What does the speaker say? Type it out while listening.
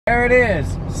There it is,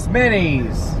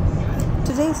 Smitty's.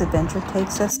 Today's adventure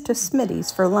takes us to Smitty's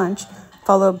for lunch,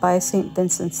 followed by St.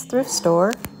 Vincent's Thrift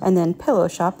Store, and then pillow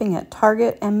shopping at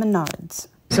Target and Menards.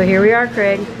 So here we are,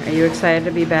 Craig. Are you excited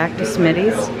to be back to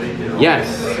Smitty's? Yes.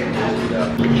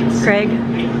 Craig,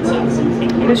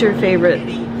 who's your favorite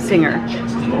singer?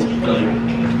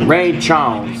 Ray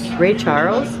Charles. Ray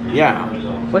Charles? Yeah.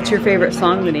 What's your favorite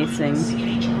song that he sings?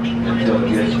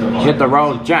 Hit the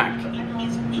road, Jack.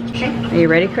 Are you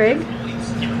ready, Craig?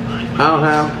 I'll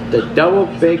have the double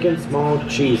bacon small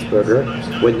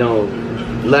cheeseburger with no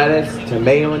lettuce,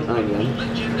 tomato, and onion.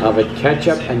 I'll have a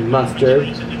ketchup and mustard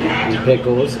and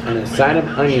pickles and a side of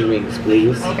onion rings,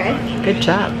 please. Okay. Good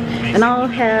job. And I'll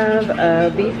have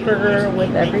a beef burger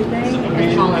with everything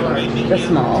and the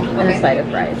small and a side of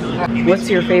fries. What's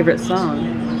your favorite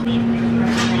song?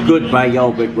 Goodbye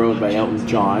Yellow Brick Road by Elton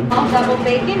John. Double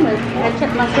bacon with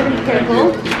ketchup, mustard, and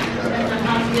pickles.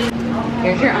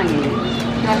 Here's your onion.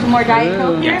 You want some more Diet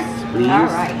Coke here? Yes, please. All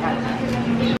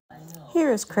right.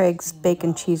 Here is Craig's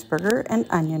bacon cheeseburger and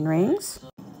onion rings.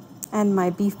 And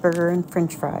my beef burger and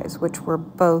french fries, which were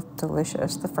both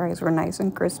delicious. The fries were nice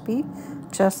and crispy,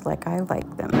 just like I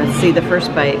like them. Let's see the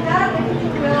first bite.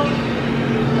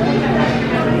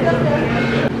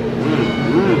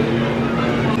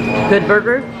 Good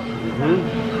burger?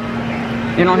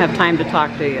 You don't have time to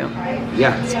talk, do you?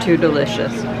 Yeah. It's too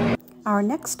delicious. Our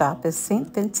next stop is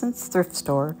St. Vincent's Thrift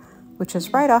Store, which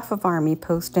is right off of Army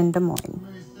Post in Des Moines.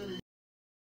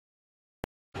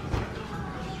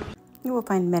 You will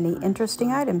find many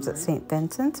interesting items at St.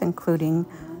 Vincent's, including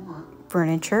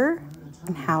furniture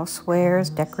and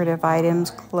housewares, decorative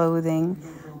items, clothing,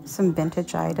 some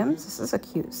vintage items. This is a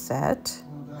cute set.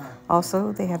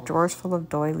 Also, they have drawers full of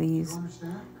doilies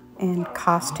and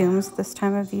costumes this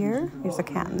time of year. Here's a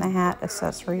Cat in the Hat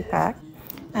accessory pack.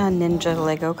 A ninja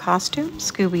Lego costume,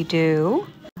 Scooby-Doo.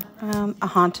 A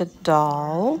haunted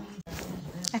doll.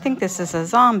 I think this is a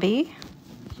zombie.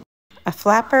 A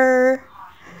flapper.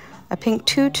 A pink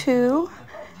tutu,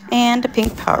 and a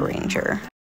pink Power Ranger.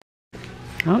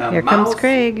 Oh, here comes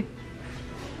Craig.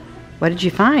 What did you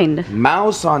find?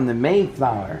 Mouse on the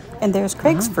Mayflower. And there's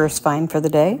Craig's first find for the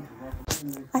day.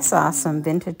 I saw some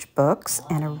vintage books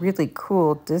and a really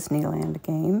cool Disneyland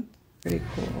game. Pretty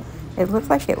cool. It looked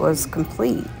like it was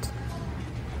complete.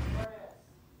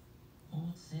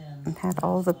 It had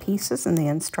all the pieces and the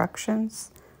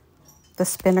instructions. The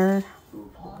spinner.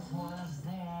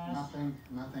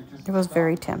 It was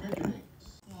very tempting.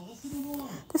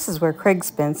 This is where Craig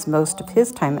spends most of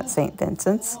his time at St.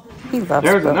 Vincent's. He loves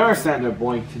There's books. another Sandra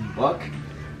Boynton book.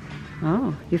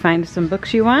 Oh, you find some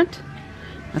books you want?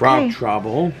 Frog Okay.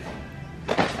 Trouble.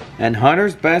 And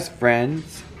Hunter's best friend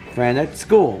at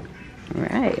school.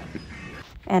 Right.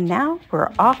 And now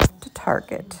we're off to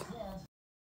Target.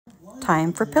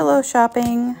 Time for pillow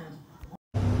shopping.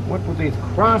 What were these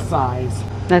cross eyes?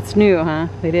 That's new, huh?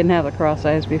 They didn't have the cross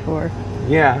eyes before.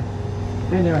 Yeah.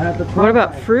 They never had the cross What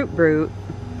about eyes. Fruit Brute?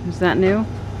 Is that new?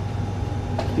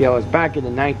 Yeah, it was back in the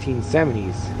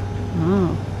 1970s.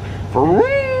 Oh.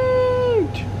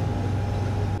 Fruit!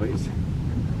 Please.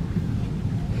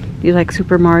 Do you like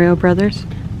Super Mario Brothers?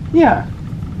 Yeah.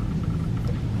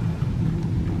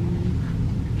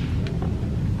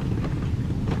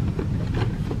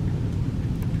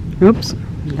 Oops.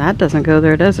 That doesn't go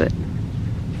there, does it?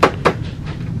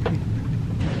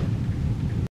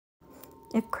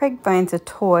 If Craig finds a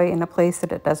toy in a place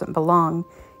that it doesn't belong,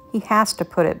 he has to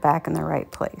put it back in the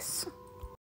right place.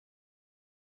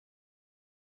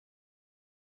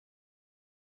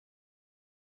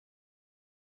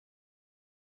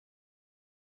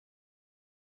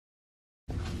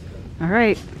 All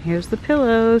right, here's the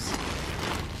pillows.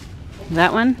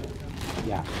 That one?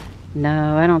 Yeah.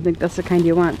 No, I don't think that's the kind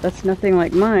you want. That's nothing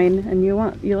like mine, and you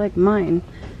like mine.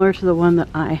 Or to the one that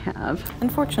I have.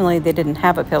 Unfortunately, they didn't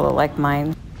have a pillow like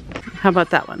mine. How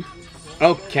about that one?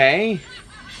 Okay.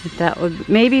 That would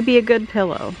maybe be a good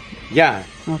pillow. Yeah.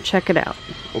 I'll check it out.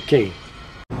 Okay.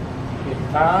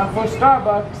 It's time for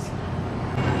Starbucks.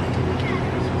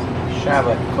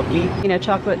 Charlotte cookie. You know,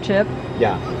 chocolate chip.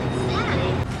 Yeah.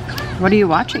 What are you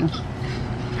watching?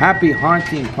 Happy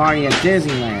Haunting Party at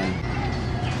Disneyland.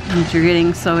 You're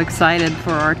getting so excited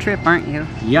for our trip, aren't you?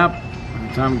 Yup.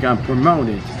 Tom got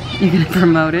promoted. You're gonna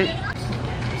promote it?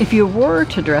 If you were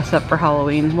to dress up for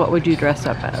Halloween, what would you dress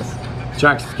up as?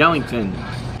 Chuck Skellington.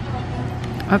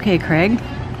 Okay, Craig.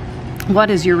 What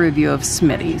is your review of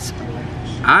Smitty's?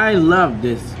 I love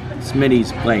this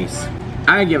Smitty's place.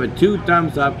 I give it 2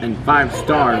 thumbs up and 5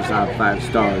 stars out of 5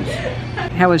 stars.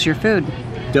 How was your food?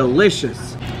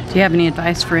 Delicious. Do you have any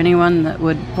advice for anyone that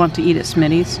would want to eat at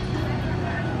Smitty's?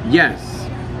 Yes.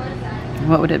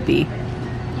 What would it be?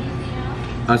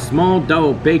 A small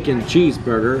double bacon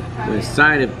cheeseburger with a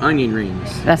side of onion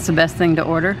rings. That's the best thing to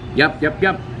order? Yep.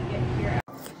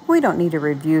 We don't need a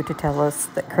review to tell us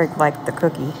that Craig liked the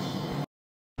cookie.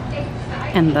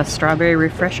 And the strawberry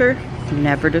refresher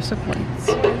never disappoints.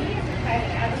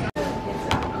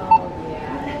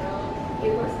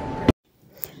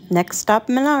 Next stop,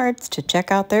 Menards, to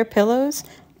check out their pillows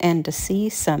and to see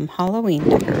some Halloween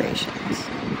decorations.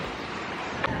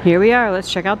 Here we are.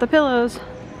 Let's check out the pillows.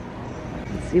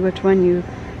 Let's see which one you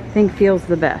think feels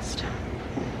the best.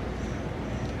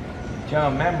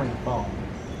 John memory foam.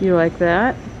 You like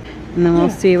that? And then we'll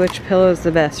see which pillow is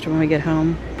the best when we get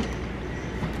home.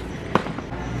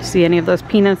 See any of those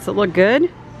peanuts that look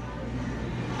good?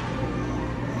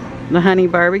 The honey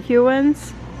barbecue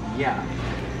ones? Yeah.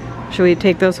 Should we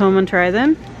take those home and try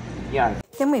them? Yeah.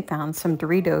 Then we found some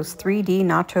Doritos 3D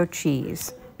nacho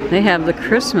cheese. They have the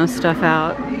Christmas stuff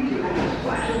out.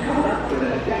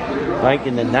 Like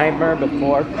in the Nightmare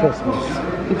Before Christmas.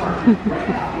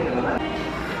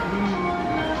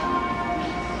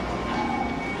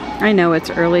 I know it's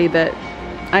early, but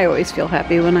I always feel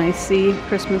happy when I see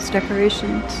Christmas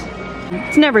decorations.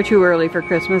 It's never too early for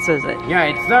Christmas, is it? Yeah,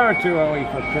 it's never too early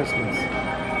for Christmas.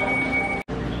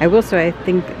 I will say I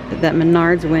think that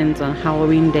Menards wins on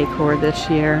Halloween decor this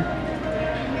year.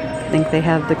 I think they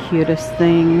have the cutest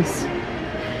things.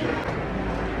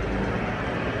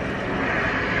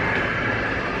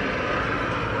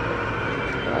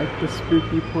 I like the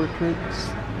spooky portraits.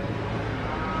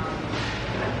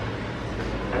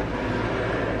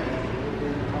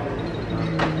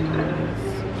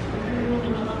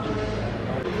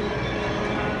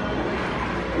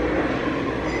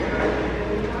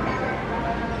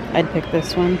 I'd pick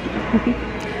this one.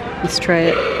 Let's try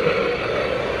it.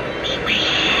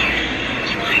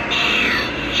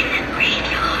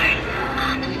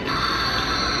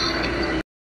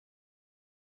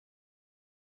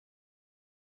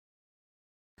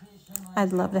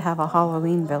 I'd love to have a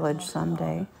Halloween village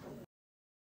someday.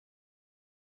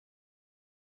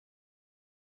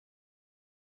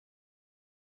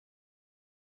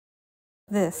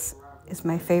 This is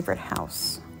my favorite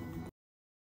house.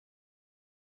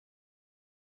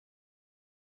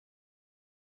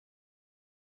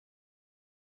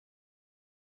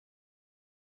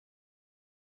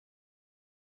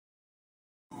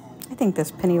 I think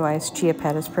this Pennywise Chia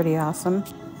Pet is pretty awesome.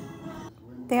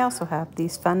 They also have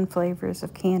these fun flavors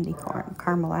of candy corn,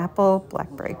 caramel apple,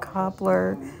 blackberry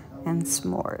cobbler, and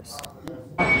s'mores.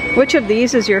 Which of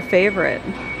these is your favorite?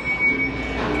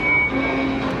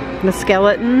 The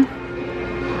skeleton?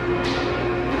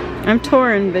 I'm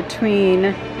torn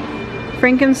between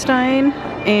Frankenstein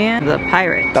and the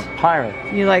pirate. The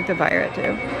pirate. You like the pirate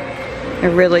too.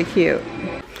 They're really cute.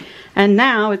 And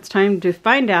now it's time to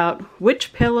find out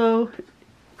which pillow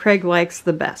Craig likes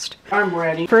the best. I'm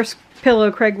ready. First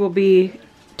pillow Craig will be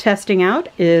testing out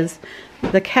is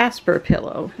the Casper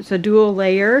pillow. It's a dual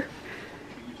layer.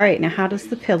 All right, now how does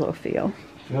the pillow feel?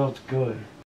 Feels good.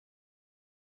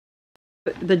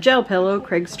 The gel pillow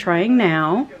Craig's trying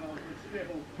now.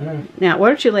 Now, why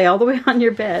don't you lay all the way on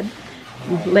your bed?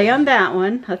 Lay on that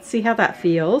one. Let's see how that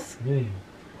feels.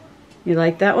 You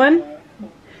like that one?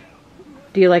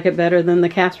 Do you like it better than the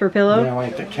Casper pillow? Yeah, I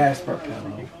like the Casper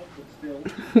pillow.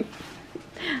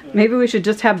 Maybe we should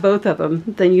just have both of them.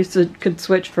 Then you could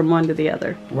switch from one to the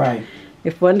other. Right.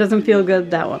 If one doesn't feel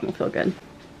good, that one will feel good.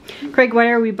 Craig, why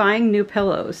are we buying new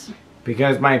pillows?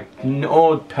 Because my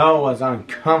old pillow was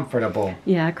uncomfortable.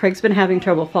 Yeah, Craig's been having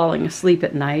trouble falling asleep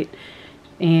at night.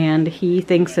 And he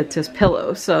thinks it's his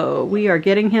pillow. So we are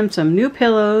getting him some new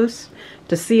pillows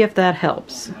to see if that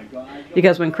helps.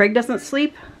 Because when Craig doesn't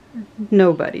sleep,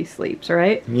 nobody sleeps,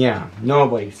 right? Yeah,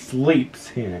 nobody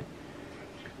sleeps in it.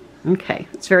 Okay,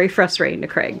 it's very frustrating to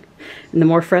Craig. And the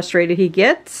more frustrated he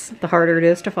gets, the harder it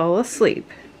is to fall asleep.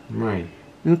 Right.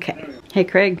 Okay. Hey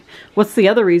Craig, what's the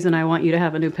other reason I want you to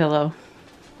have a new pillow?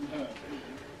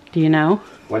 Do you know?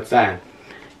 What's that?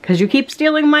 Because you keep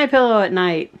stealing my pillow at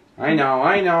night. I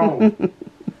know.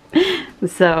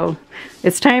 So,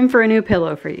 it's time for a new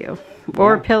pillow for you.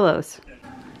 Or pillows.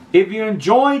 If you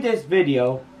enjoyed this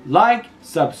video, like,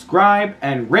 subscribe,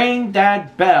 and ring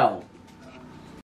that bell.